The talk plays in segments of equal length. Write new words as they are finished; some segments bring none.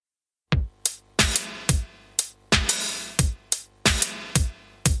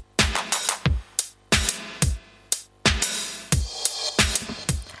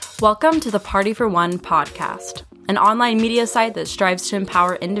Welcome to the Party for One podcast, an online media site that strives to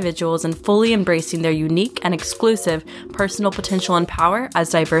empower individuals in fully embracing their unique and exclusive personal potential and power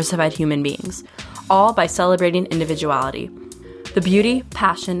as diversified human beings, all by celebrating individuality. The beauty,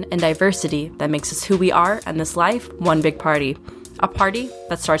 passion, and diversity that makes us who we are and this life one big party. A party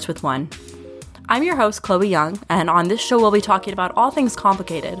that starts with one. I'm your host, Chloe Young, and on this show we'll be talking about all things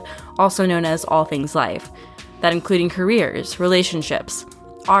complicated, also known as all things life, that including careers, relationships,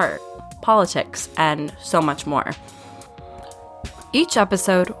 art, politics, and so much more. Each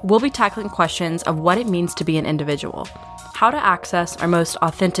episode, we'll be tackling questions of what it means to be an individual, how to access our most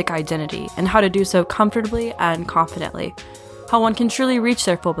authentic identity, and how to do so comfortably and confidently, how one can truly reach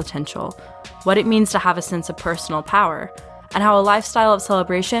their full potential, what it means to have a sense of personal power, and how a lifestyle of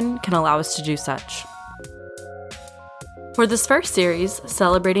celebration can allow us to do such. For this first series,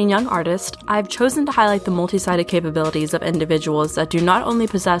 Celebrating Young Artists, I've chosen to highlight the multi-sided capabilities of individuals that do not only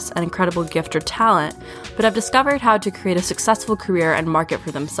possess an incredible gift or talent, but have discovered how to create a successful career and market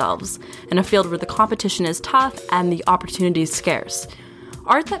for themselves in a field where the competition is tough and the opportunities scarce.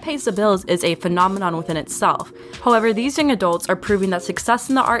 Art that pays the bills is a phenomenon within itself. However, these young adults are proving that success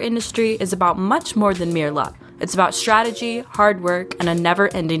in the art industry is about much more than mere luck. It's about strategy, hard work, and a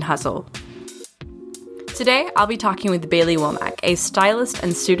never-ending hustle. Today, I'll be talking with Bailey Womack, a stylist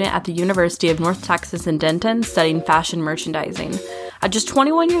and student at the University of North Texas in Denton studying fashion merchandising. At just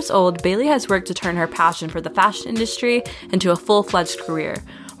 21 years old, Bailey has worked to turn her passion for the fashion industry into a full-fledged career,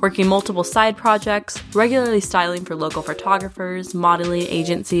 working multiple side projects, regularly styling for local photographers, modeling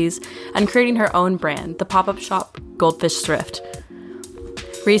agencies, and creating her own brand, the pop-up shop Goldfish Thrift.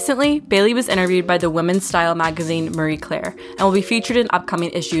 Recently, Bailey was interviewed by the women's style magazine Marie Claire and will be featured in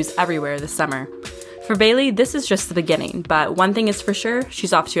upcoming issues everywhere this summer. For Bailey, this is just the beginning, but one thing is for sure,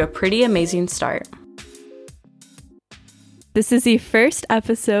 she's off to a pretty amazing start. This is the first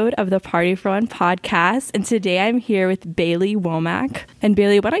episode of the Party for One podcast, and today I'm here with Bailey Womack. And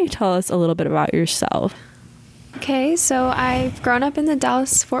Bailey, why don't you tell us a little bit about yourself? Okay, so I've grown up in the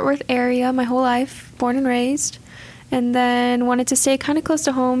Dallas-Fort Worth area my whole life, born and raised, and then wanted to stay kind of close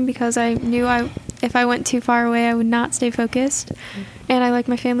to home because I knew if I went too far away, I would not stay focused, and I like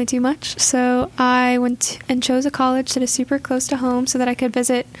my family too much. So I went and chose a college that is super close to home so that I could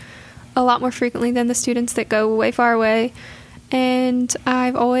visit a lot more frequently than the students that go way far away. And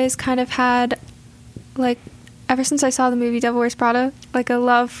I've always kind of had, ever since I saw the movie Devil Wears Prada, a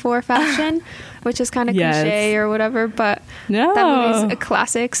love for fashion, which is kind of cliche or whatever, but that movie's a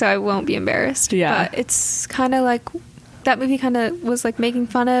classic, so I won't be embarrassed. Yeah. But it's kind of that movie kind of was making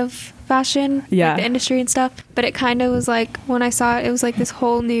fun of fashion, the industry and stuff, but it kind of was when I saw it, it was this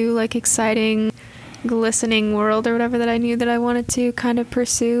whole new, exciting, glistening world or whatever that I knew that I wanted to kind of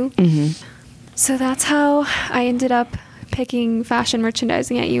pursue. Mm-hmm. So that's how I ended up picking fashion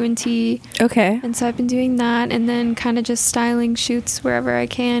merchandising at UNT. Okay. And so I've been doing that and then kind of just styling shoots wherever I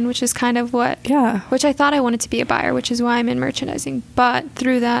can, which is kind of which I thought I wanted to be a buyer, which is why I'm in merchandising. But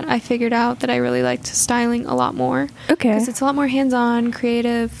through that, I figured out that I really liked styling a lot more. Okay. Because it's a lot more hands-on,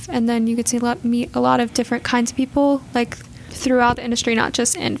 creative, and then you get to meet a lot of different kinds of people, throughout the industry, not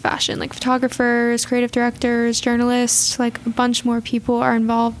just in fashion, photographers, creative directors, journalists, a bunch more people are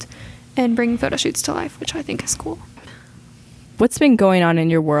involved in bringing photo shoots to life, which I think is cool. What's been going on in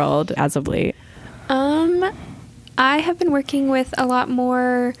your world as of late? I have been working with a lot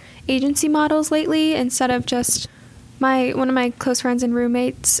more agency models lately instead of just one of my close friends and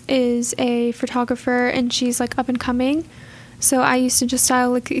roommates is a photographer and she's up and coming. So I used to just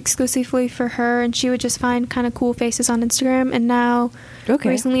style exclusively for her and she would just find kind of cool faces on Instagram. And now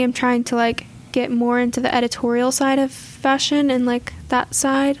recently I'm trying to get more into the editorial side of fashion and that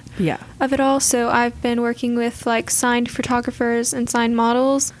side of it all. So I've been working with signed photographers and signed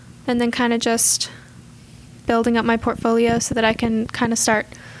models and then kind of just building up my portfolio so that I can kind of start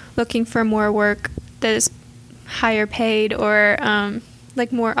looking for more work that is higher paid or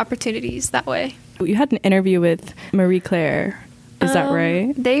more opportunities that way. You had an interview with Marie Claire. Is that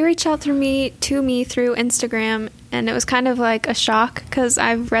right? They reached out to me through Instagram, and it was kind of a shock because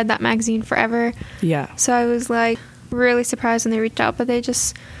I've read that magazine forever. Yeah. So I was really surprised when they reached out, but they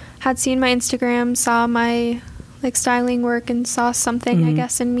just had seen my Instagram, saw my styling work, and saw something, I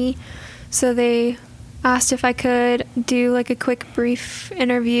guess, in me. So they asked if I could do a quick brief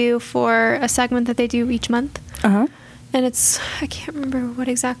interview for a segment that they do each month. Uh-huh. And I can't remember what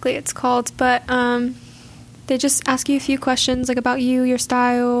exactly it's called, but they just ask you a few questions about you, your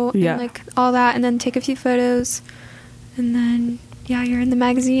style, and all that, and then take a few photos, and then yeah, you're in the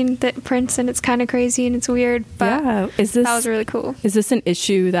magazine that prints, and it's kind of crazy and it's weird, but yeah. that was really cool. Is this an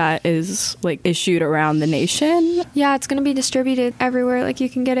issue that is like issued around the nation? Yeah, it's going to be distributed everywhere. Like you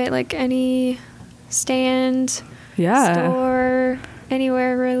can get it like any stand, store,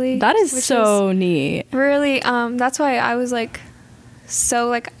 anywhere really. That is so neat. Really, that's why I was like, so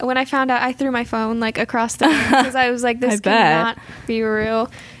like when I found out, I threw my phone like across the room because I was like, this cannot be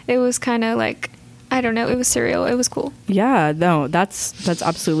real. It was kind of like, I don't know, it was surreal. It was cool. Yeah, no, that's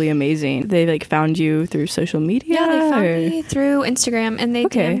absolutely amazing. They like found you through social media? Yeah, they found me through Instagram, and they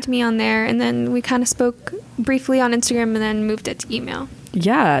DM'd me on there, and then we kind of spoke briefly on Instagram and then moved it to email.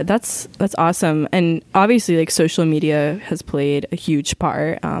 Yeah, that's awesome. And obviously like social media has played a huge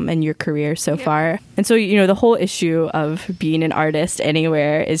part in your career so far. And so, you know, the whole issue of being an artist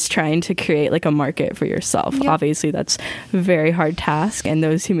anywhere is trying to create like a market for yourself. Obviously that's a very hard task, and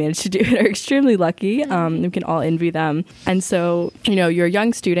those who manage to do it are extremely lucky. We can all envy them. And so, you know, you're a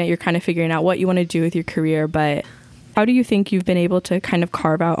young student, you're kind of figuring out what you want to do with your career, but how do you think you've been able to kind of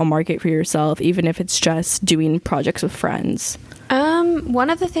carve out a market for yourself, even if it's just doing projects with friends? One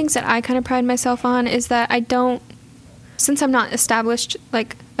of the things that I kind of pride myself on is that since I'm not established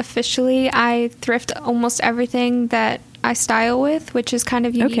like officially, I thrift almost everything that I style with, which is kind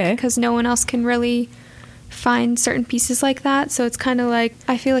of unique because no one else can really find certain pieces like that. So it's kind of like,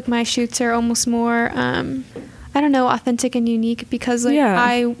 I feel like my shoots are almost more, I don't know, authentic and unique because like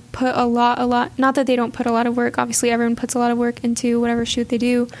I put a lot, not that they don't put a lot of work. Obviously everyone puts a lot of work into whatever shoot they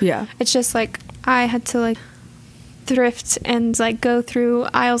do. Yeah. It's just like, I had to like thrift and like go through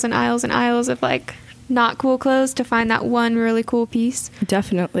aisles and aisles and aisles of like not cool clothes to find that one really cool piece.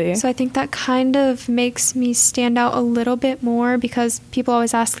 Definitely. So I think that kind of makes me stand out a little bit more because people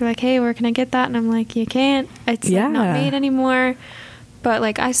always ask like, hey, where can I get that? And I'm like, you can't. It's like, not made anymore. But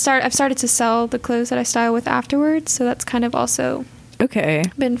like I've started to sell the clothes that I style with afterwards, so that's kind of also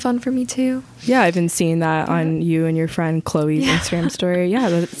been fun for me too. Yeah, I've been seeing that on you and your friend Chloe's Instagram story. Yeah,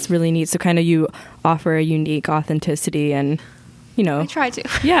 that's really neat. So kind of you offer a unique authenticity, and you know, I try to.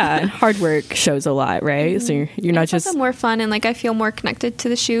 Yeah, and hard work shows a lot, right? Mm-hmm. So you're not just also more fun, and like I feel more connected to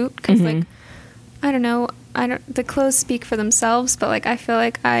the shoot because like I don't know, the clothes speak for themselves, but like I feel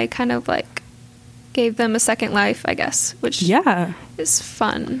like I kind of like gave them a second life, I guess, which is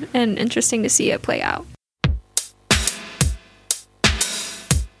fun and interesting to see it play out.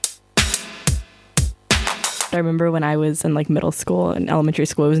 I remember when I was in like middle school and elementary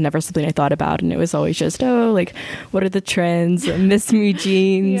school, it was never something I thought about, and it was always just, oh, like what are the trends? Miss Me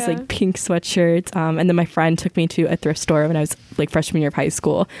jeans, like pink sweatshirts. And then my friend took me to a thrift store when I was like freshman year of high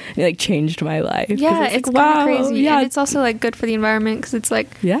school, and it like changed my life. Yeah, it's like, wow, crazy. Yeah, and it's also like good for the environment because it's like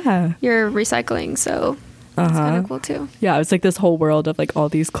you're recycling, so it's kind of cool too. Yeah, it was like this whole world of like all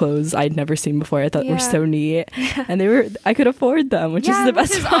these clothes I'd never seen before. I thought were so neat, and I could afford them, which is the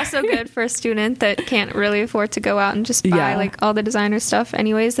best. Which is also good for a student that can't really afford to go out and just buy like all the designer stuff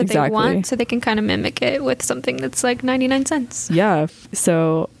anyways that they want, so they can kind of mimic it with something that's like 99 cents. Yeah.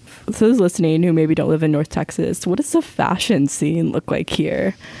 So those listening who maybe don't live in North Texas, what does the fashion scene look like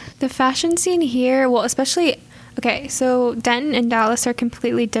here? The fashion scene here, well, especially. Okay, so Denton and Dallas are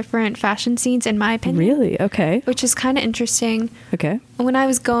completely different fashion scenes, in my opinion. Really? Okay. Which is kind of interesting. Okay. When I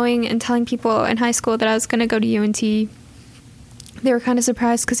was going and telling people in high school that I was going to go to UNT, they were kind of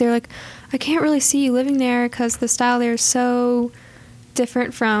surprised because they were like, I can't really see you living there because the style there is so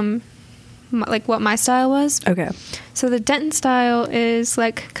different from like what my style was. Okay. So the Denton style is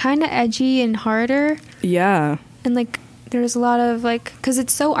like kind of edgy and harder. Yeah. And like there's a lot of like, because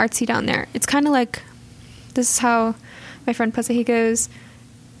it's so artsy down there. It's kind of like, this is how my friend puts it. He goes,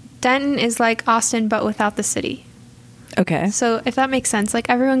 Denton is like Austin, but without the city. Okay. So if that makes sense, like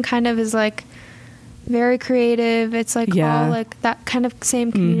everyone kind of is like very creative. It's like all like that kind of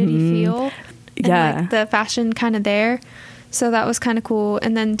same community feel. And like the fashion kind of there. So that was kind of cool.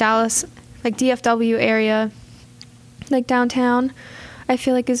 And then Dallas, like DFW area, like downtown, I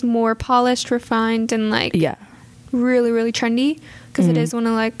feel like is more polished, refined, and like really, really trendy because it is one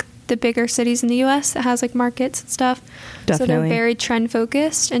of like the bigger cities in the U.S. that has like markets and stuff. Definitely. So they're very trend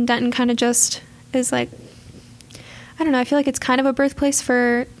focused, and Denton kind of just is like, I don't know, I feel like it's kind of a birthplace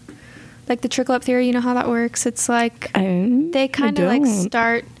for like the trickle up theory. You know how that works? It's like they kind of like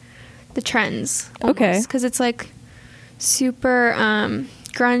start the trends almost, because it's like super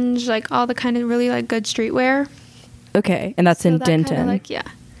grunge, like all the kind of really like good streetwear. Okay, and that's in Denton. Like,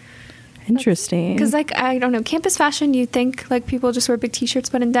 interesting. Because like I don't know, campus fashion, you think like people just wear big t-shirts,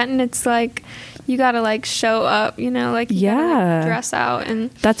 but in Denton it's like you gotta like show up, you know, like you gotta, like, dress out.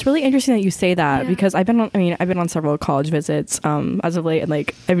 And that's really interesting that you say that, because I've been on several college visits as of late, and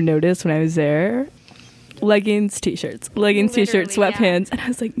like I've noticed when I was there, leggings, t-shirts, sweatpants. And I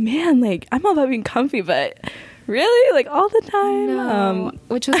was like, man, like, I'm all about being comfy, but really, like, all the time? No,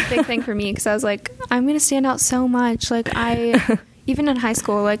 which was a big thing for me, because I was like, I'm gonna stand out so much. Like, I even in high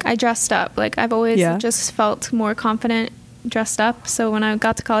school, like, I dressed up. Like, I've always just felt more confident dressed up. So when I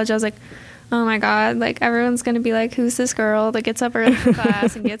got to college, I was like, oh my god, like, everyone's gonna be like, who's this girl that gets up early for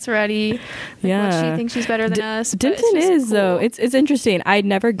class and gets ready? Like, what, she thinks she's better than us? Denton is cool. Though it's interesting. I'd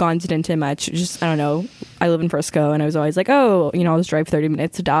never gone to Denton much. Just, I don't know, I live in Frisco, and I was always like, oh, you know, I'll just drive 30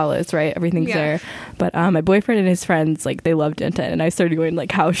 minutes to Dallas, right? Everything's there. But my boyfriend and his friends, like, they love Denton, and I started going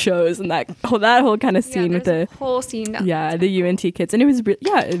like house shows and that whole kind of scene with the whole scene down the UNT kids, and it was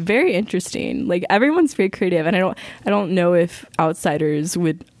very interesting. Like, everyone's very creative, and I don't know if outsiders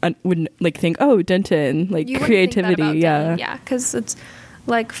would like think, oh, Denton, like, creativity. Yeah, because it's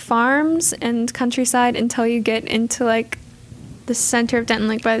like farms and countryside until you get into like the center of Denton,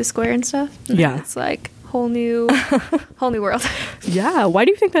 like by the square and stuff. And it's like whole new world. Yeah, why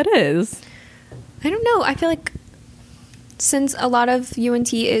do you think that is? I don't know. I feel like since a lot of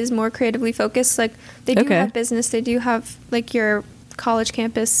UNT is more creatively focused, like, they do have business, they do have like your college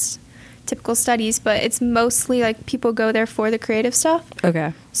campus typical studies, but it's mostly like people go there for the creative stuff.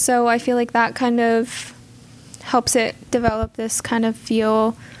 Okay. So I feel like that kind of helps it develop this kind of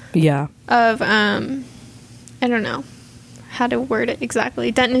feel of I don't know how to word it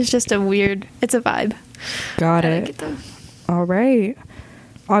exactly. Denton is just it's a vibe. Got it. All right.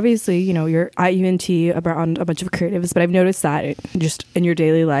 Obviously, you know, you're at UNT around a bunch of creatives, but I've noticed that just in your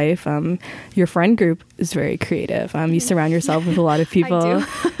daily life, your friend group is very creative. You surround yourself with a lot of people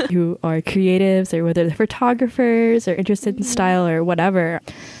who are creatives, or whether they're photographers or interested in style or whatever.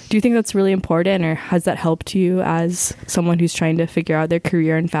 Do you think that's really important, or has that helped you as someone who's trying to figure out their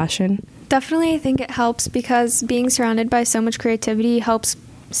career in fashion? Definitely, I think it helps, because being surrounded by so much creativity helps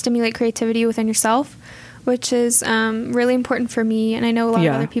stimulate creativity within yourself, which is really important for me. And I know a lot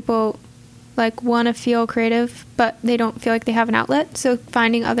of other people like want to feel creative, but they don't feel like they have an outlet. So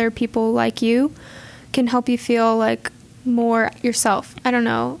finding other people like you can help you feel like more yourself. I don't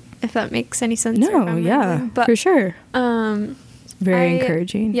know if that makes any sense. No, but for sure. Very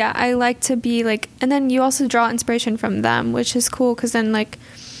encouraging. Yeah, I like to be like, and then you also draw inspiration from them, which is cool, because then like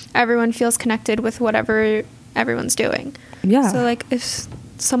everyone feels connected with whatever everyone's doing. Yeah. So like if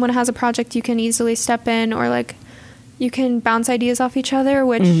someone has a project, you can easily step in, or like you can bounce ideas off each other,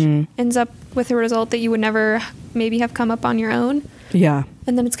 which ends up with a result that you would never maybe have come up on your own. Yeah.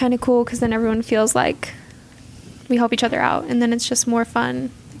 And then it's kind of cool, because then everyone feels like we help each other out, and then it's just more fun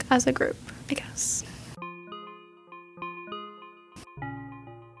as a group, I guess.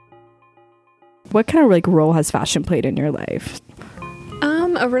 What kind of like role has fashion played in your life?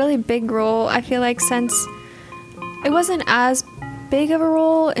 A really big role. I feel like since it wasn't as big of a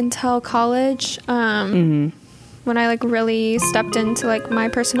role until college, when I like really stepped into like my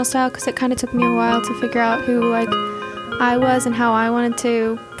personal style, because it kind of took me a while to figure out who like I was and how I wanted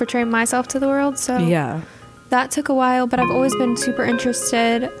to portray myself to the world. So that took a while, but I've always been super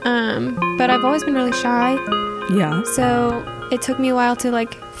interested, but I've always been really shy. So it took me a while to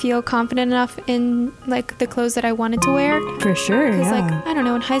like feel confident enough in like the clothes that I wanted to wear. For sure. Because like, I don't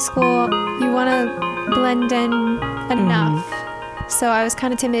know, in high school you want to blend in enough. So I was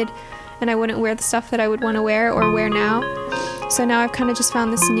kind of timid, and I wouldn't wear the stuff that I would want to wear or wear now. So now I've kind of just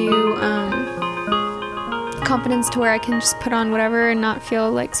found this new confidence to where I can just put on whatever and not feel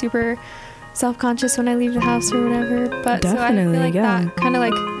like super self-conscious when I leave the house or whatever. But so I feel like that kind of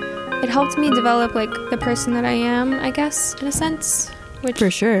like it helped me develop like the person that I am, I guess, in a sense, which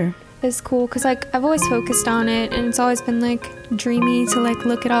for sure is cool, because like I've always focused on it, and it's always been like dreamy to like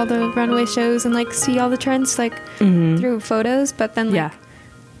look at all the runway shows and like see all the trends like through photos, but then like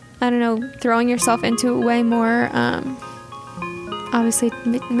I don't know, throwing yourself into it way more obviously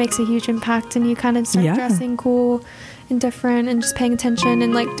makes a huge impact, and you kind of start dressing cool and different and just paying attention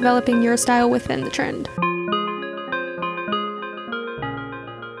and like developing your style within the trend.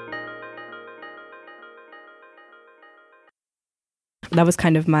 That was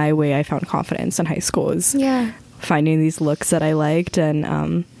kind of my way I found confidence in high school, is finding these looks that I liked,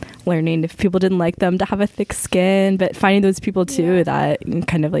 and learning if people didn't like them to have a thick skin, but finding those people too that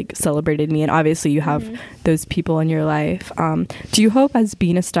kind of like celebrated me. And obviously you have those people in your life. Do you hope as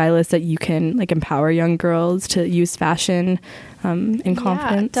being a stylist that you can like empower young girls to use fashion in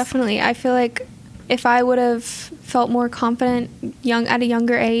confidence? Yeah, definitely. I feel like if I would have felt more confident at a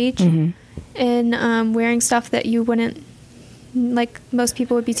younger age in wearing stuff that you wouldn't, like most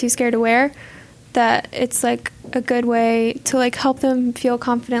people would be too scared to wear, that it's like a good way to like help them feel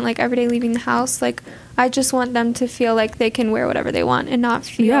confident like every day leaving the house. Like I just want them to feel like they can wear whatever they want and not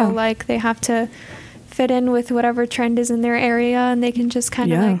feel like they have to fit fit in with whatever trend is in their area, and they can just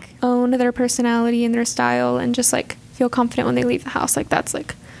kind of like own their personality and their style and just like feel confident when they leave the house. Like that's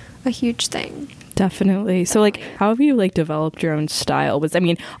like a huge thing. Definitely. So like, how have you like developed your own style? I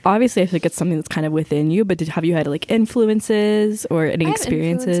mean, obviously I think it's something that's kind of within you, but have you had like influences or any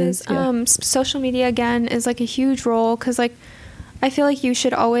experiences? Social media again is like a huge role, because like I feel like you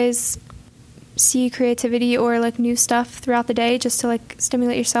should always see creativity or like new stuff throughout the day just to like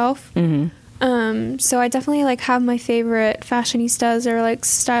stimulate yourself. So I definitely like have my favorite fashionistas or like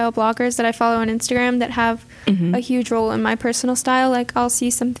style bloggers that I follow on Instagram that have a huge role in my personal style. Like I'll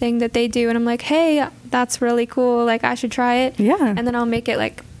see something that they do and I'm like, hey, that's really cool, like I should try it. And then I'll make it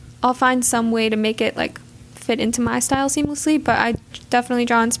like, I'll find some way to make it like fit into my style seamlessly. But I definitely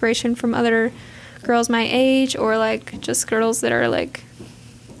draw inspiration from other girls my age, or like just girls that are like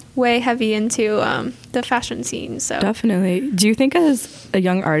way heavy into the fashion scene. So definitely. Do you think as a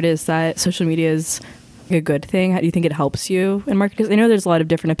young artist that social media is a good thing? How do you think it helps you in marketing? Because I know there's a lot of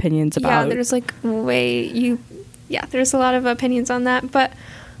different opinions about. Yeah, there's like there's a lot of opinions on that, but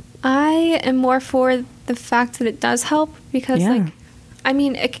I am more for the fact that it does help, because like, I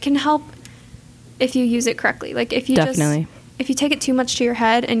mean, it can help if you use it correctly. Like if you if you take it too much to your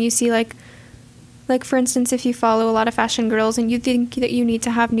head and you see like for instance, if you follow a lot of fashion girls and you think that you need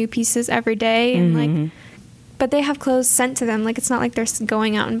to have new pieces every day, and like, but they have clothes sent to them, like it's not like they're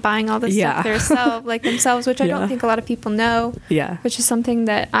going out and buying all this stuff themselves, which I don't think a lot of people know. Which is something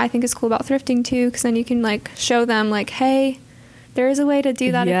that I think is cool about thrifting too, because then you can like show them like, hey, there is a way to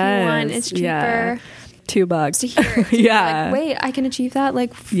do that if you want. It's cheaper. $2 to hear. Like, wait, I can achieve that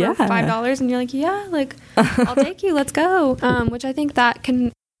like for $5, and you're like, yeah, like I'll take you, let's go. Which I think that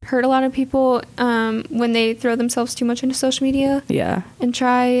can hurt a lot of people when they throw themselves too much into social media and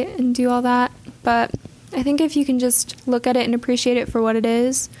try and do all that. But I think if you can just look at it and appreciate it for what it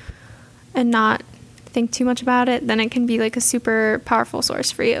is and not think too much about it, then it can be like a super powerful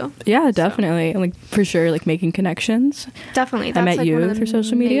source for you. Definitely. And like for sure, like making connections. Definitely. That's I met like you through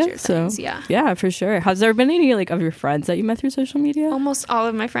social media. So things, yeah, for sure. Has there been any like of your friends that you met through social media? Almost all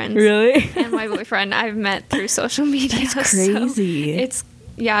of my friends. Really? And my boyfriend I've met through social media. That's crazy. So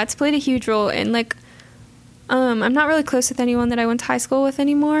it's played a huge role in like I'm not really close with anyone that I went to high school with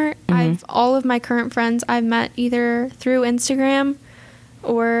anymore. All of my current friends I've met either through Instagram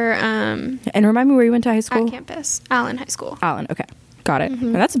or and remind me where you went to high school. At campus, Allen High School. Allen, okay, got it.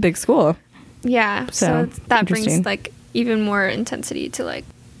 And that's a big school. So that brings like even more intensity to like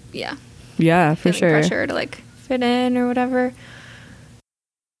for sure, pressure to like fit in or whatever.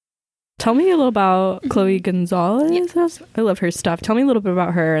 Tell me a little about Chloe Gonzalez. I love her stuff. Tell me a little bit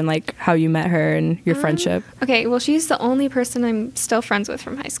about her and like how you met her and your friendship. Okay, well, she's the only person I'm still friends with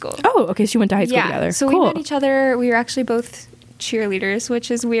from high school. Oh, okay. So you went to high school together. So we met each other. We were actually both cheerleaders, which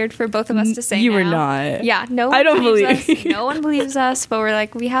is weird for both of us to say. You were not. Yeah, I don't believe us. No one believes us, but we're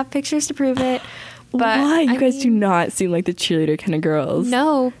like, we have pictures to prove it. But why? You guys do not seem like the cheerleader kind of girls.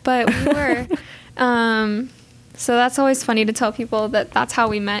 No, but we were. So that's always funny to tell people that that's how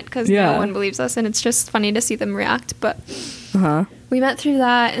we met, because no one believes us, and it's just funny to see them react. But we met through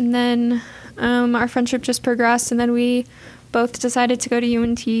that, and then our friendship just progressed, and then we both decided to go to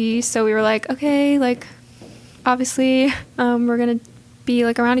UNT. So we were like, okay, like obviously we're gonna be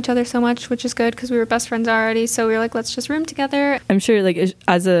like around each other so much, which is good because we were best friends already. So we were like, let's just room together. I'm sure like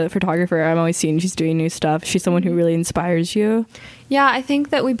as a photographer, I'm always seeing she's doing new stuff. She's someone who really inspires you. Yeah, I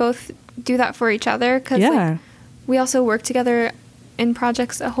think that we both do that for each other, because like, we also work together in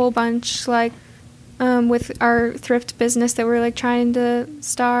projects a whole bunch, like with our thrift business that we're like trying to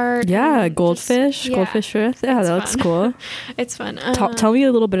start. Goldfish thrift. Yeah, that looks cool. It's fun. Tell me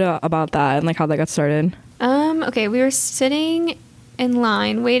a little bit about that and like how that got started. Okay, we were sitting in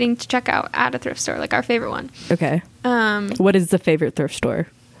line waiting to check out at a thrift store, like our favorite one. Okay. What is the favorite thrift store?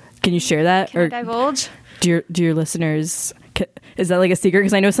 Can you share that? Or I divulge? Do your listeners, is that like a secret?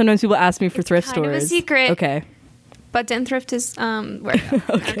 Because I know sometimes people ask me for thrift stores. Kind of a secret. Okay. But Den Thrift is where I go.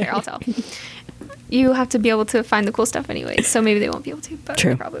 Okay, I'll tell. You have to be able to find the cool stuff anyways, so maybe they won't be able to, but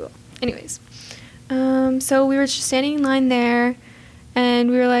they probably will. Anyways, so we were just standing in line there, and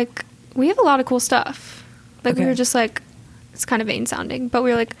we were like, we have a lot of cool stuff. Like, we were just like, it's kind of vain sounding, but we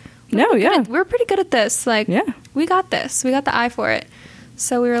were like, we're pretty good at this. Like, we got this. We got the eye for it.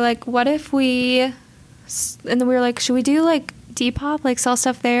 So we were like, what if we, and then we were like, should we do like Depop, like sell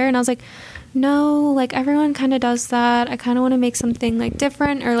stuff there? And I was like, no, like everyone kind of does that. I kind of want to make something like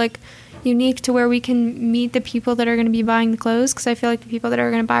different or like unique to where we can meet the people that are going to be buying the clothes, because I feel like the people that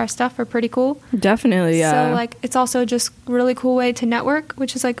are going to buy our stuff are pretty cool. Definitely, yeah. So like it's also just a really cool way to network,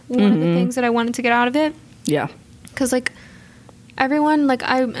 which is like one of the things that I wanted to get out of it. Yeah. Because like everyone, like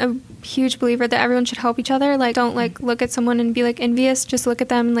I huge believer that everyone should help each other. Like, don't like look at someone and be like envious. Just look at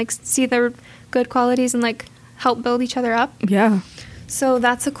them and like see their good qualities and like help build each other up. Yeah. So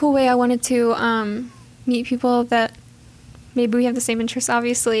that's a cool way I wanted to meet people that maybe we have the same interests,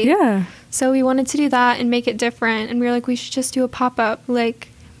 obviously. Yeah. So we wanted to do that and make it different. And we were like, we should just do a pop-up, like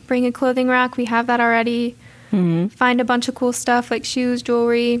bring a clothing rack. We have that already. Find a bunch of cool stuff like shoes,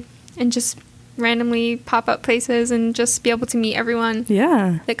 jewelry, and just randomly pop up places and just be able to meet everyone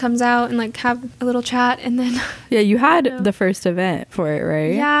that comes out and like have a little chat. And then you had the first event for it,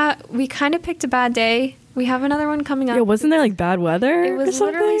 right? Yeah, we kind of picked a bad day. We have another one coming up. Yeah, wasn't there like bad weather? It was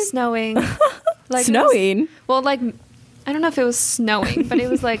literally snowing. Like snowing? Like I don't know if it was snowing, but it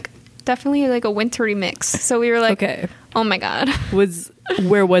was like definitely like a wintry mix. So we were like, okay, oh my god.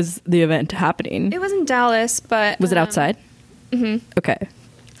 Where was the event happening? It was in Dallas, but was it outside? Okay.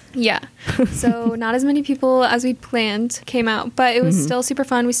 Yeah. So not as many people as we planned came out, but it was still super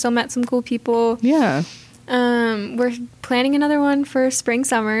fun. We still met some cool people. Yeah. We're planning another one for spring,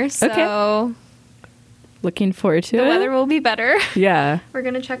 summer. So looking forward to it. The weather will be better. Yeah. We're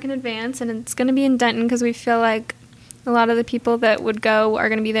going to check in advance, and it's going to be in Denton because we feel like a lot of the people that would go are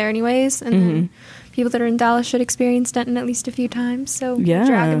going to be there anyways. And then people that are in Dallas should experience Denton at least a few times. So we'll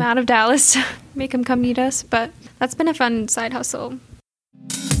drag them out of Dallas, make them come meet us. But that's been a fun side hustle.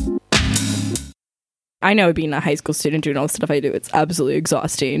 I know being a high school student doing all the stuff I do, it's absolutely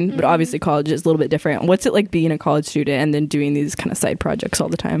exhausting. But obviously college is a little bit different. What's it like being a college student and then doing these kind of side projects all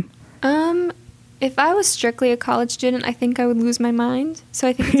the time? If I was strictly a college student, I think I would lose my mind. So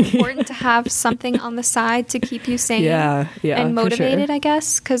I think it's important to have something on the side to keep you sane and motivated, I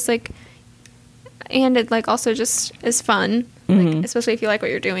guess. Because, like, and it, like, also just is fun. Like, especially if you like what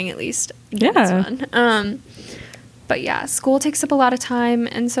you're doing, at least. Yeah. It's fun. But, yeah, school takes up a lot of time,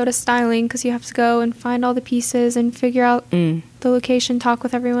 and so does styling, because you have to go and find all the pieces and figure out the location, talk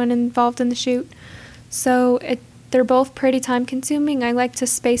with everyone involved in the shoot. So they're both pretty time-consuming. I like to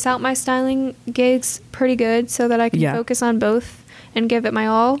space out my styling gigs pretty good so that I can focus on both and give it my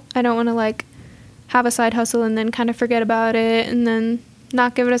all. I don't want to, like, have a side hustle and then kind of forget about it and then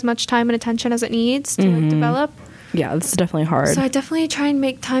not give it as much time and attention as it needs to like, develop. Yeah, this is definitely hard. So I definitely try and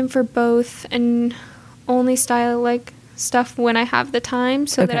make time for both and only style, like, stuff when I have the time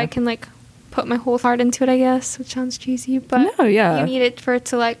so that I can, like, put my whole heart into it, I guess, which sounds cheesy, but you need it for it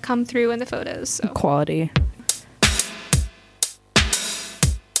to, like, come through in the photos. So. Quality.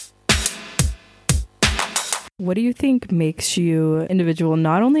 What do you think makes you individual,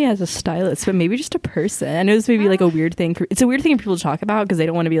 not only as a stylist, but maybe just a person? I know this may be like a weird thing. It's a weird thing for people to talk about because they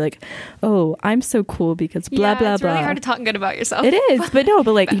don't want to be like, oh, I'm so cool because blah, blah, blah. It's really hard to talk good about yourself. It is, but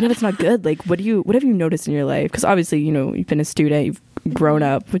like, even if it's not good, like, what have you noticed in your life? Because obviously, you know, you've been a student, you've grown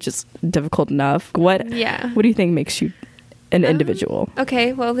up, which is difficult enough. What do you think makes you an individual?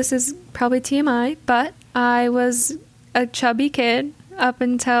 Okay, well, this is probably TMI, but I was a chubby kid up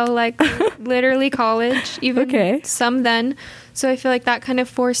until like literally college, even some then. So I feel like that kind of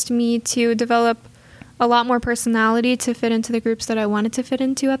forced me to develop a lot more personality to fit into the groups that I wanted to fit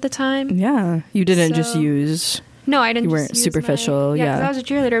into at the time. Yeah. You didn't just use... No, I didn't. You weren't superficial. Yeah, because I was a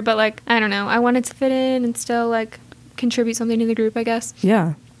cheerleader, but like, I don't know. I wanted to fit in and still like contribute something to the group, I guess.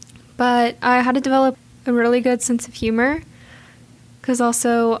 Yeah. But I had to develop a really good sense of humor because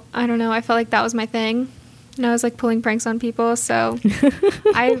also, I don't know, I felt like that was my thing. And I was like pulling pranks on people, so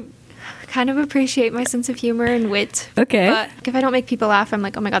I kind of appreciate my sense of humor and wit. Okay. But if I don't make people laugh, I'm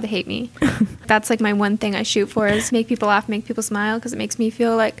like, oh my god, they hate me. That's like my one thing I shoot for is make people laugh, make people smile, because it makes me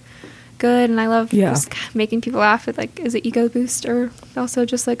feel like good, and I love just making people laugh. It like is an ego boost or also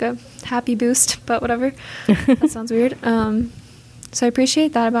just like a happy boost, but whatever. That sounds weird. So I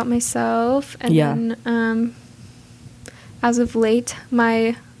appreciate that about myself, and then as of late,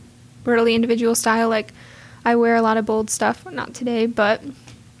 my really individual style, like. I wear a lot of bold stuff. Not today, but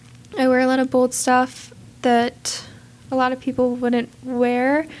I wear a lot of bold stuff that a lot of people wouldn't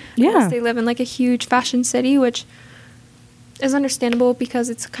wear unless they live in like a huge fashion city, which is understandable because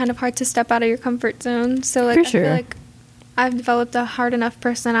it's kind of hard to step out of your comfort zone. So like I feel like I've developed a hard enough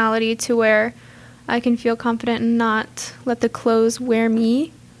personality to where I can feel confident and not let the clothes wear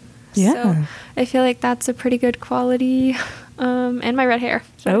me. Yeah. So I feel like that's a pretty good quality. And my red hair.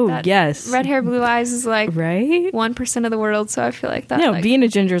 So yes. Red hair, blue eyes is like 1% of the world. So I feel like that. No, being a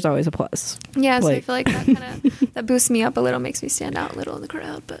ginger is always a plus. Yeah, so I feel like that kind of that boosts me up a little, makes me stand out a little in the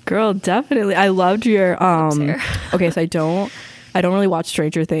crowd. But girl, definitely. I loved your okay, so I don't really watch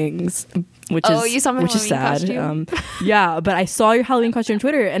Stranger Things, which is sad. Yeah, but I saw your Halloween costume on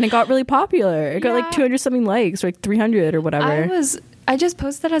Twitter and it got really popular. It got like 200 something likes, or like 300 or whatever. I just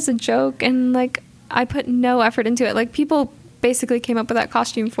posted that as a joke and like I put no effort into it. Like people basically came up with that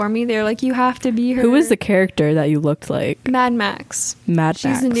costume for me. They're like, you have to be her. Who was the character that you looked like? Mad Max.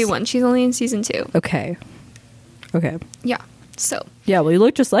 She's the new one. She's only in season 2. Okay. Yeah. So yeah, well, you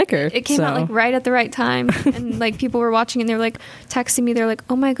look just like her. It came out like right at the right time, and like people were watching and they were like texting me. They're like,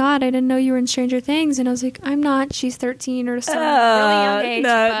 "Oh my god, I didn't know you were in Stranger Things," and I was like, "I'm not. She's 13 or some really young age."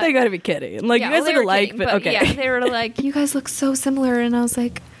 No, they gotta be kidding. Like, yeah, you guys look alike, but okay. Yeah, they were like, "You guys look so similar," and I was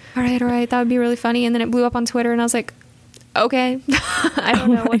like, "All right, that would be really funny." And then it blew up on Twitter, and I was like, "Okay, I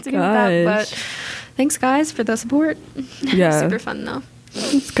don't know what to do with that, but thanks guys for the support." Yeah, super fun though.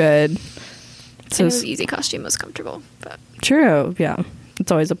 It's good. So it was easy. Costume was comfortable, but true. Yeah, it's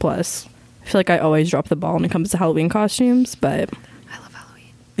always a plus. I feel like I always drop the ball when it comes to Halloween costumes, but I love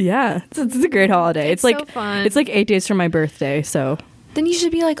Halloween. Yeah, it's a great holiday. It's like so fun. It's like 8 days from my birthday, so then you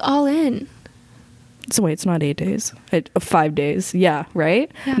should be like all in. So wait, it's not 8 days. 5 days. Yeah,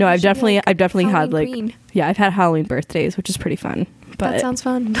 right? Yeah, no, I've definitely had Halloween like queen. Yeah, I've had Halloween birthdays, which is pretty fun. But that sounds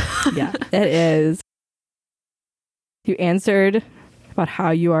fun. Yeah, it is. You answered about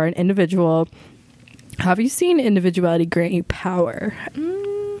how you are an individual. Have you seen individuality grant you power?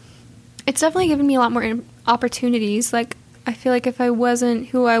 It's definitely given me a lot more opportunities. Like, I feel like if I wasn't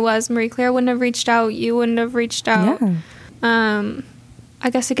who I was, Marie Claire wouldn't have reached out. You wouldn't have reached out. Yeah. I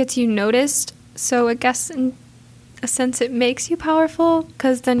guess it gets you noticed. So I guess in a sense it makes you powerful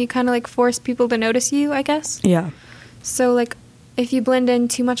because then you kind of like force people to notice you, I guess. Yeah. So like if you blend in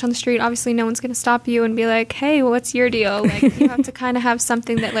too much on the street, obviously no one's going to stop you and be like, hey, what's your deal? Like you have to kind of have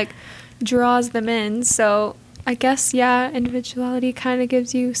something that like draws them in. So I guess, yeah, individuality kind of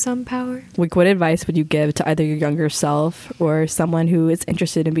gives you some power. Like, what advice would you give to either your younger self or someone who is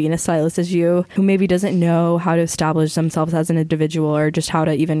interested in being a stylist as you, who maybe doesn't know how to establish themselves as an individual or just how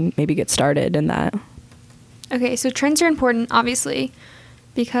to even maybe get started in that? Okay, so trends are important, obviously,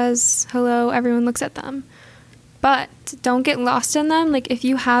 because, hello, everyone looks at them. But don't get lost in them. Like, if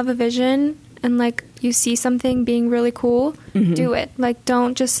you have a vision and, like, you see something being really cool, do it. Like,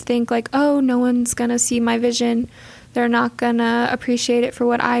 don't just think, like, oh, no one's gonna see my vision. They're not gonna appreciate it for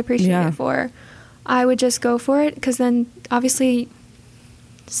what I appreciate it for. I would just go for it, because then, obviously,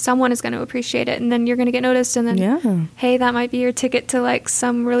 someone is gonna appreciate it, and then you're gonna get noticed, and then, hey, that might be your ticket to, like,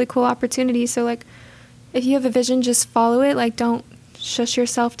 some really cool opportunity. So, like, if you have a vision, just follow it. Like, don't shush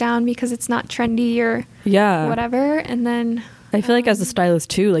yourself down because it's not trendy or whatever, and then... I feel like as a stylist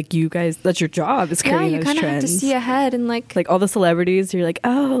too, like you guys, that's your job, is creating those trends. Yeah, you kind of have to see ahead and like all the celebrities, you're like,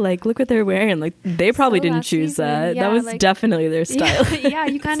 oh, like look what they're wearing. Like they probably didn't choose that. Yeah, that was like, definitely their style. Yeah,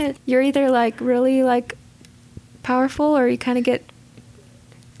 you kind of, you're either like really like powerful or you kind of get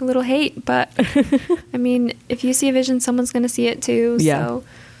a little hate. But I mean, if you see a vision, someone's going to see it too. Yeah. So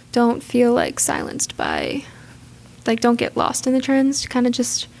don't feel like silenced by, like don't get lost in the trends. Kind of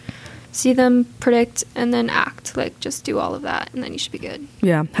just see them, predict, and then act. Like, just do all of that, and then you should be good.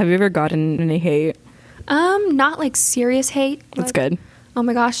 Yeah. Have you ever gotten any hate? Not, like, serious hate. That's like, good. Oh,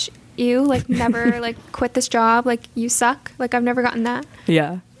 my gosh, you, like, never, like, quit this job. Like, you suck. Like, I've never gotten that.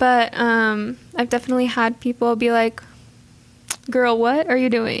 Yeah. But I've definitely had people be like, girl, what are you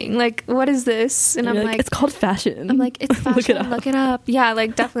doing? Like, what is this? And I'm like, it's called fashion. I'm like, it's fashion. Look it up. Yeah,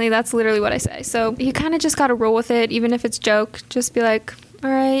 like, definitely, that's literally what I say. So you kind of just got to roll with it, even if it's joke. Just be like... all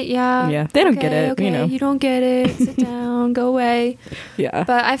right, yeah, they don't get it, okay, you know, you don't get it, sit down, go away. Yeah,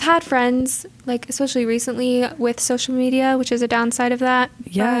 but I've had friends, like especially recently with social media, which is a downside of that.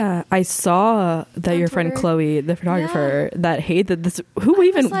 Yeah, I saw that your friend Chloe, the photographer, that hated this. Who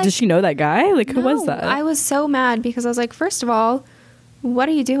even like, did she know that guy? Like, who was that? I was so mad because I was like, first of all, what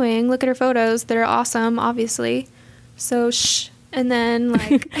are you doing? Look at her photos; they're awesome, obviously. So shh. And then,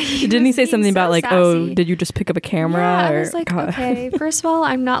 like... Didn't he say something about, like, sassy. Oh, did you just pick up a camera? Yeah, I was like, okay, first of all,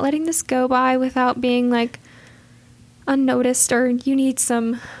 I'm not letting this go by without being, like, unnoticed or you need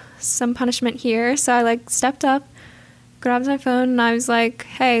some punishment here. So I, like, stepped up, grabbed my phone, and I was like,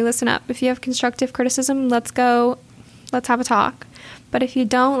 hey, listen up. If you have constructive criticism, let's go. Let's have a talk. But if you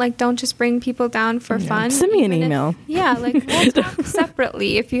don't, like, don't just bring people down for fun. Send me an email. Like, we'll talk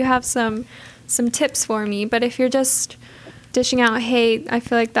separately if you have some tips for me. But if you're just... dishing out hate, I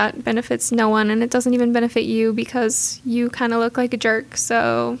feel like that benefits no one, and it doesn't even benefit you because you kind of look like a jerk,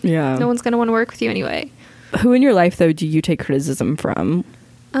 so no one's going to want to work with you anyway. Who in your life, though, do you take criticism from?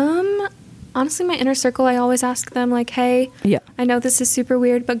 Honestly, my inner circle, I always ask them, like, hey, I know this is super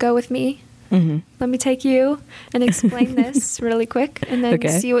weird, but go with me. Let me take you and explain this really quick, and then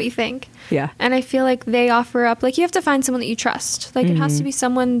see what you think. Yeah. And I feel like they offer up, like, you have to find someone that you trust. Like, it has to be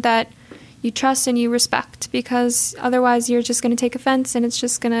someone that you trust and you respect, because otherwise you're just going to take offense and it's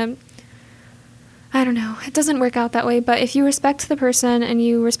just going to, I don't know, it doesn't work out that way. But if you respect the person and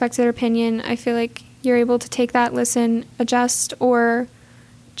you respect their opinion, I feel like you're able to take that, listen, adjust, or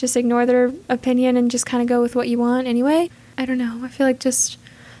just ignore their opinion and just kind of go with what you want anyway. I don't know. I feel like just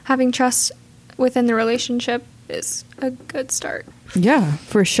having trust within the relationship is a good start. Yeah,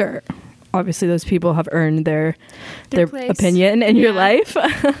 for sure. Obviously, those people have earned their place. opinion in your life.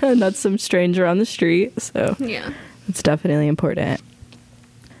 Not some stranger on the street. So yeah, it's definitely important.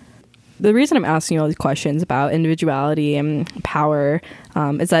 The reason I'm asking you all these questions about individuality and power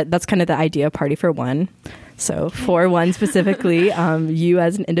is that's kind of the idea of Party for One. So for one specifically, you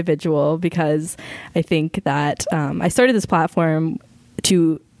as an individual, because I think that I started this platform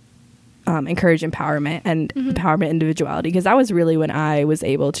to encourage empowerment and empowerment individuality, because that was really when I was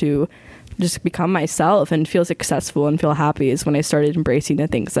able to just become myself and feel successful and feel happy, is when I started embracing the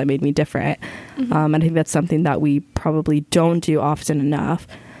things that made me different. And I think that's something that we probably don't do often enough.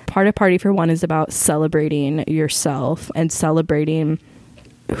 Part of Party for One is about celebrating yourself and celebrating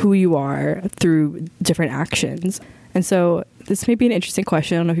who you are through different actions. And so this may be an interesting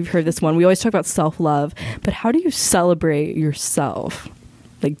question. I don't know if you've heard this one. We always talk about self-love, but how do you celebrate yourself?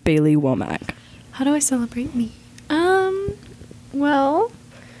 Like Bailey Womack. How do I celebrate me? Well,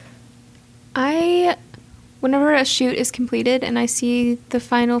 whenever a shoot is completed and I see the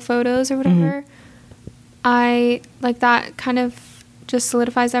final photos or whatever, I like that kind of just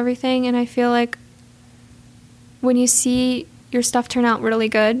solidifies everything. And I feel like when you see your stuff turn out really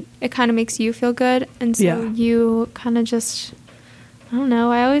good, it kind of makes you feel good. And so you kind of just, I don't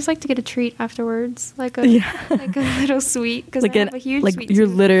know, I always like to get a treat afterwards, like a little sweet, because like I have a huge sweet you're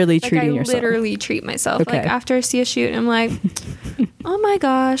tooth. literally treating yourself. I literally treat myself. Okay. Like after I see a shoot, I'm like, oh my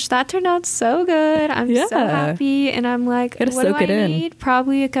gosh, that turned out so good. I'm so happy. And I'm like, what do I need?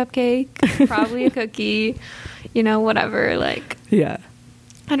 Probably a cupcake, probably a cookie, whatever. Like, yeah,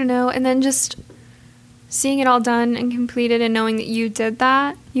 I don't know. And then just seeing it all done and completed and knowing that you did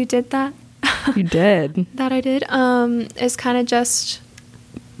that you did that I did is kind of just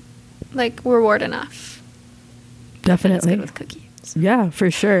like reward enough. Definitely. Good with cookies. Yeah,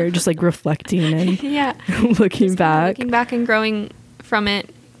 for sure. Just like reflecting and looking back and growing from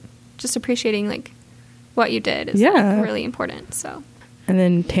it, just appreciating like what you did is like, really important. So, and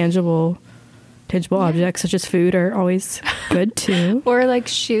then tangible objects such as food are always good too. Or like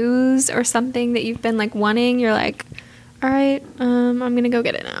shoes or something that you've been like wanting. You're like, all right, I'm gonna go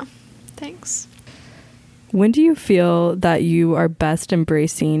get it now. Thanks. When do you feel that you are best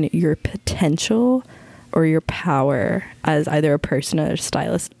embracing your potential or your power as either a person or a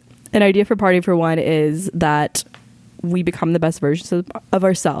stylist? An idea for Party for One is that we become the best versions of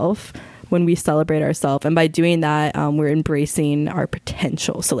ourselves when we celebrate ourselves, and by doing that, we're embracing our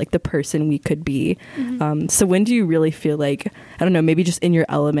potential. So like the person we could be. So when do you really feel like, I don't know, maybe just in your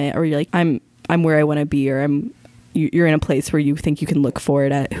element, or you're like, I'm where I want to be, or you're in a place where you think you can look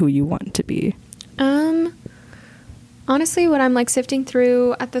forward at who you want to be? Honestly, when I'm like sifting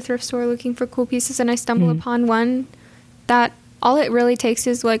through at the thrift store looking for cool pieces and I stumble upon one, that all it really takes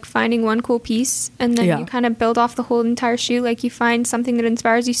is like finding one cool piece, and then you kind of build off the whole entire shoot. Like you find something that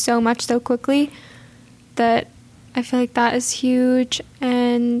inspires you so much so quickly that I feel like that is huge.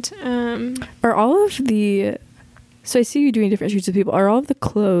 And are all of the, so I see you doing different shoots with people, are all of the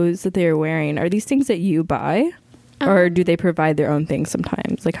clothes that they are wearing, are these things that you buy, or do they provide their own things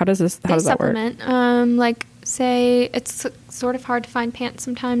sometimes? Like how does that work? Like say it's sort of hard to find pants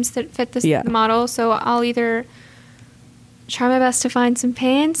sometimes that fit the model, so I'll either try my best to find some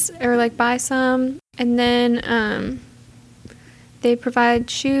pants or like buy some, and then they provide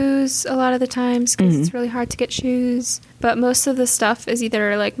shoes a lot of the times because it's really hard to get shoes, but most of the stuff is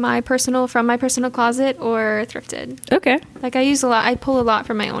either like from my personal closet or thrifted. Okay. Like I pull a lot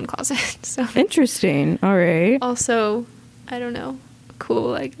from my own closet. So interesting. All right. Also, I don't know,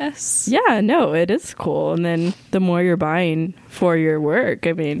 cool, I guess. Yeah, no, it is cool. And then the more you're buying for your work,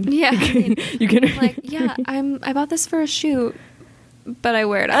 I mean, you can like, I bought this for a shoot, but I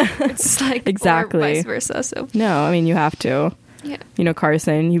wear it out. It's like exactly, or vice versa. So no, I mean, you have to. Yeah.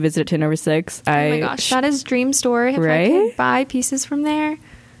 Carson, you visited 10 over 6. Oh my gosh, that is dream store. If I could buy pieces from there,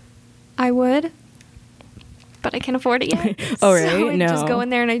 I would. But I can't afford it yet. Oh, right? So I no. just go in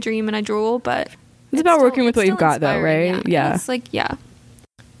there and I dream and I drool, but it's about working with what you've got, though, right? Yeah. It's like,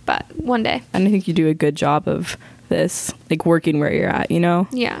 but one day. And I think you do a good job of this, like working where you're at,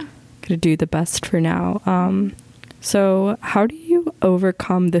 Yeah. Gotta do the best for now. So how do you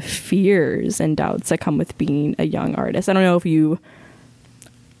overcome the fears and doubts that come with being a young artist? I don't know if you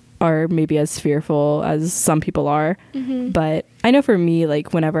are maybe as fearful as some people are, but I know for me,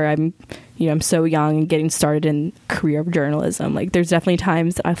 like whenever I'm so young and getting started in career of journalism, like there's definitely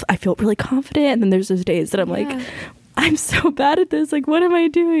times that I feel really confident, and then there's those days that I'm like, I'm so bad at this. Like, what am I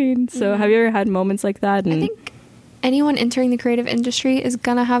doing? So have you ever had moments like that? And I think anyone entering the creative industry is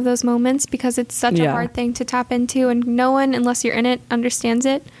gonna have those moments because it's such a hard thing to tap into, and no one, unless you're in it, understands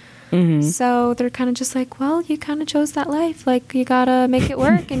it. So they're kind of just like, well, you kind of chose that life, like you gotta make it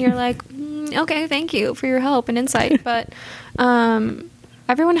work. And you're like, okay, thank you for your help and insight. But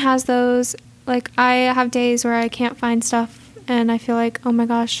everyone has those. Like, I have days where I can't find stuff and I feel like, oh my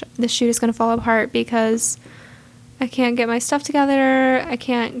gosh, this shoot is gonna fall apart because I can't get my stuff together, I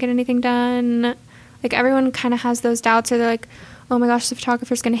can't get anything done. Like, everyone kind of has those doubts, or they're like, oh my gosh, the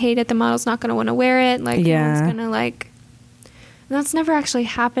photographer's gonna hate it, the model's not gonna want to wear it, like, no one's gonna, like... And that's never actually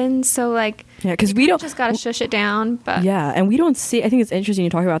happened, so, like... Yeah, because we don't... just gotta shush it down, but... Yeah, and we don't see... I think it's interesting you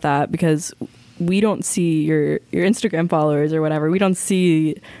talk about that, because we don't see your Instagram followers or whatever. We don't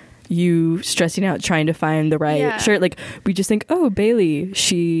see you stressing out trying to find the right shirt. Like, we just think, oh, Bailey,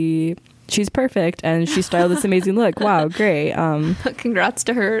 she's perfect and she styled this amazing look. Wow, great. Congrats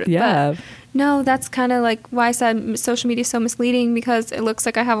to her. Yeah. But no, that's kind of like why I said social media is so misleading, because it looks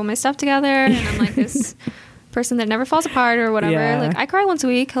like I have all my stuff together and I'm like this person that never falls apart or whatever. Yeah. Like, I cry once a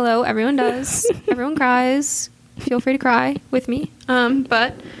week. Hello, everyone does. Everyone cries. Feel free to cry with me.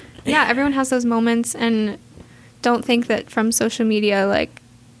 But yeah, everyone has those moments, and don't think that from social media, like,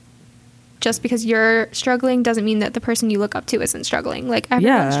 just because you're struggling doesn't mean that the person you look up to isn't struggling. Like,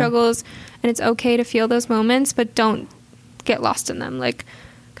 everyone struggles, and it's okay to feel those moments, but don't get lost in them. Like,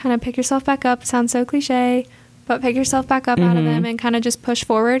 kind of pick yourself back up. It sounds so cliche, but pick yourself back up out of them and kind of just push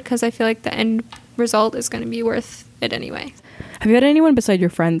forward, because I feel like the end result is going to be worth it anyway. Have you had anyone beside your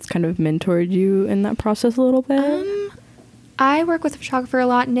friends kind of mentored you in that process a little bit? I work with a photographer a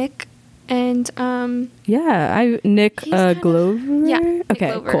lot, Nick. And Nick Glover. Yeah, Nick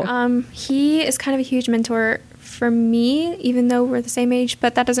okay, Glover. Cool. He is kind of a huge mentor for me, even though we're the same age,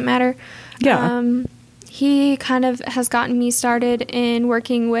 but that doesn't matter. Yeah. He kind of has gotten me started in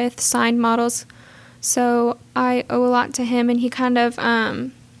working with signed models, so I owe a lot to him. And he kind of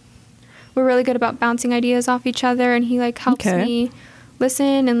we're really good about bouncing ideas off each other, and he like helps me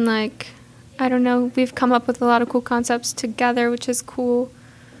listen, and like, I don't know, we've come up with a lot of cool concepts together, which is cool.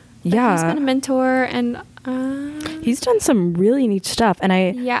 But he's been a mentor, and he's done some really neat stuff. And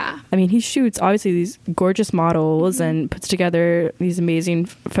I mean, he shoots obviously these gorgeous models and puts together these amazing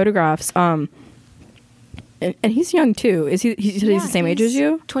photographs. And he's young too. Is he's the same age as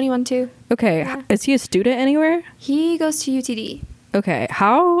you? 21 too. Okay. Yeah. Is he a student anywhere? He goes to UTD. Okay.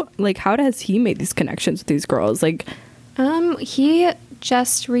 How has he made these connections with these girls? Like, he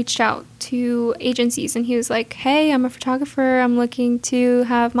just reached out to agencies, and he was like, hey, I'm a photographer, I'm looking to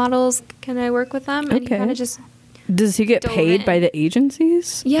have models, can I work with them? And he kind of just... Does he get paid by the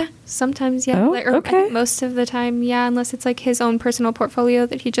agencies? Yeah, sometimes, yeah. Oh, I think most of the time, yeah, unless it's like his own personal portfolio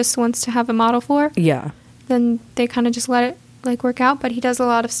that he just wants to have a model for. Yeah. Then they kind of just let it like work out, but he does a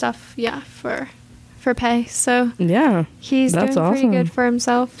lot of stuff, for pay. So yeah, he's doing pretty good for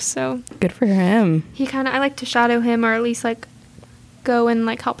himself. So good for him. I like to shadow him, or at least like go and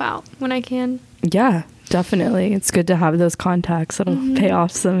like help out when I can. Yeah, definitely. It's good to have those contacts that'll pay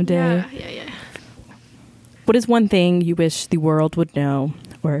off someday. Yeah. What is one thing you wish the world would know,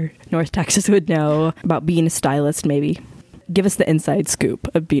 or North Texas would know, about being a stylist? Maybe give us the inside scoop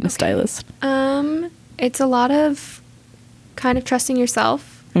of being a stylist. It's a lot of kind of trusting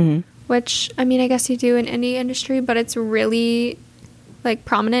yourself, which, I mean, I guess you do in any industry, but it's really like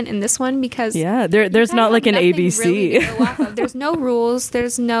prominent in this one, because there's not like an ABC. Really to go off of. There's no rules,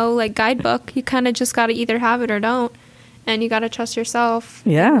 there's no like guidebook. You kind of just got to either have it or don't, and you got to trust yourself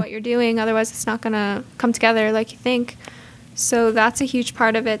in what you're doing, otherwise it's not gonna come together like you think. So that's a huge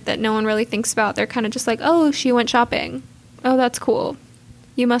part of it that no one really thinks about. They're kind of just like, oh, she went shopping, oh, that's cool,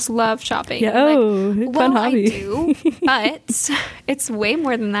 you must love shopping. Yeah, fun hobby. I do, but it's way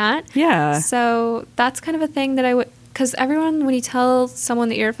more than that. Yeah. So that's kind of a thing that I would, because everyone, when you tell someone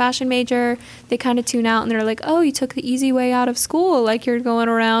that you're a fashion major, they kind of tune out and they're like, oh, you took the easy way out of school, like you're going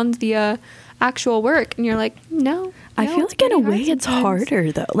around the actual work. And you're like, no. I feel like in a way it's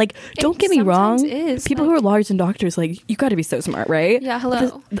harder though. Like, don't get me wrong, people who are lawyers and doctors, like, you got to be so smart, right? Yeah,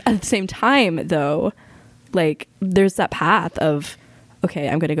 hello. At the same time though, like, there's that path of, okay,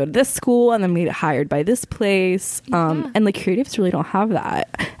 I'm going to go to this school and then I'm going to get hired by this place. And like, creatives really don't have that.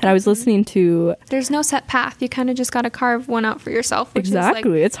 And I was listening to... There's no set path. You kind of just got to carve one out for yourself. Which exactly. Is,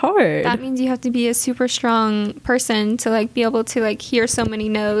 like, it's hard. That means you have to be a super strong person to like be able to like hear so many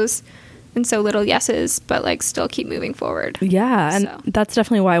no's and so little yeses, but like still keep moving forward. Yeah, and that's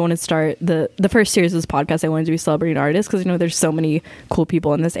definitely why I want to start the first series of this podcast. I wanted to be celebrating artists because, you know, there's so many cool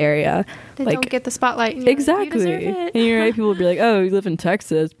people in this area. They like, don't get the spotlight. And exactly. And you're right, people will be like, oh, you live in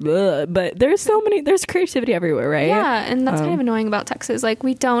Texas, blah. But there's there's creativity everywhere, right? Yeah, and that's kind of annoying about Texas. Like,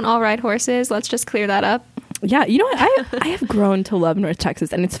 we don't all ride horses. Let's just clear that up. Yeah, you know what? I have grown to love North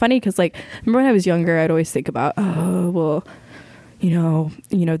Texas, and it's funny because, like, remember when I was younger, I'd always think about, oh, well, you know,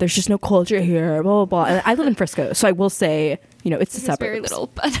 there's just no culture here, blah, blah, blah. And I live in Frisco, so I will say, you know, it's the suburbs. Very little,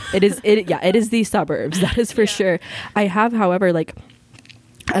 but it is the suburbs. That is for sure. I have, however, like,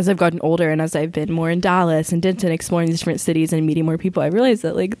 as I've gotten older and as I've been more in Dallas and Denton, exploring these different cities and meeting more people, I realized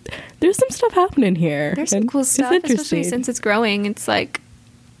that, like, there's some stuff happening here. There's some cool stuff, especially since it's growing. It's like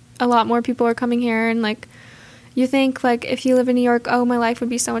a lot more people are coming here, and like, you think, like, if you live in New York, oh, my life would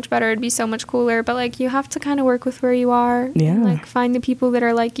be so much better, it'd be so much cooler, but like, you have to kind of work with where you are, and like find the people that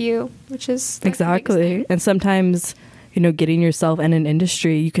are like you, which is like, exactly. And sometimes, you know, getting yourself in an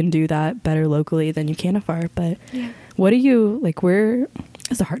industry, you can do that better locally than you can afar. But what do you like? Where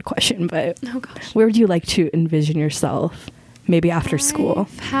is a hard question, but where would you like to envision yourself? Maybe after school.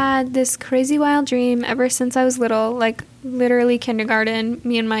 I've had this crazy wild dream ever since I was little, like literally kindergarten.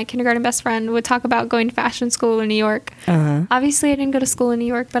 Me and my kindergarten best friend would talk about going to fashion school in New York. Obviously, I didn't go to school in New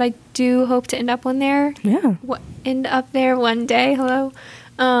York, but I do hope to end up there one day. Hello.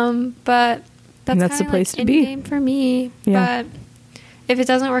 But that's the place like to be. Game for me. Yeah. But if it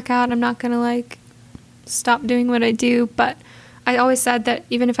doesn't work out, I'm not going to like stop doing what I do. But I always said that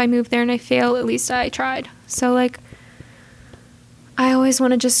even if I move there and I fail, at least I tried. So like, I always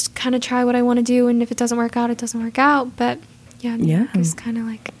want to just kind of try what I want to do, and if it doesn't work out, it doesn't work out. But New York is kind of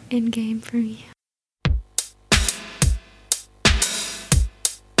like end game for me.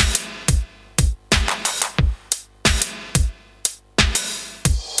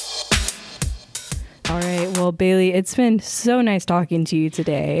 All right. Well, Bailey, it's been so nice talking to you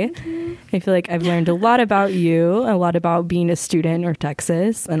today. I feel like I've learned a lot about you, a lot about being a student in North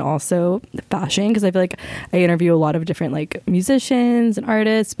Texas, and also fashion, because I feel like I interview a lot of different like musicians and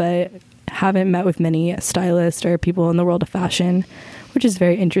artists, but haven't met with many stylists or people in the world of fashion, which is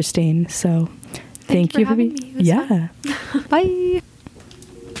very interesting. So thank you for having me. Yeah. Bye.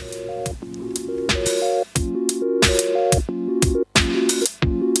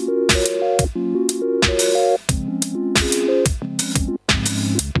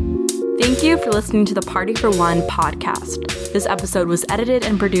 Thank you for listening to the Party for One podcast. This episode was edited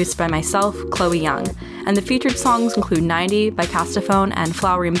and produced by myself, Chloe Young, and the featured songs include 90 by Castaphone and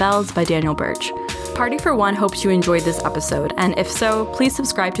Flowering Bells by Daniel Birch. Party for One hopes you enjoyed this episode, and if so, please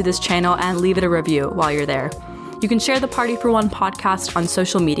subscribe to this channel and leave it a review while you're there. You can share the Party for One podcast on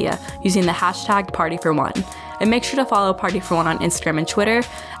social media using the hashtag Party for One, and make sure to follow Party for One on Instagram and Twitter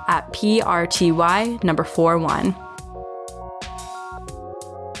at PRTY41.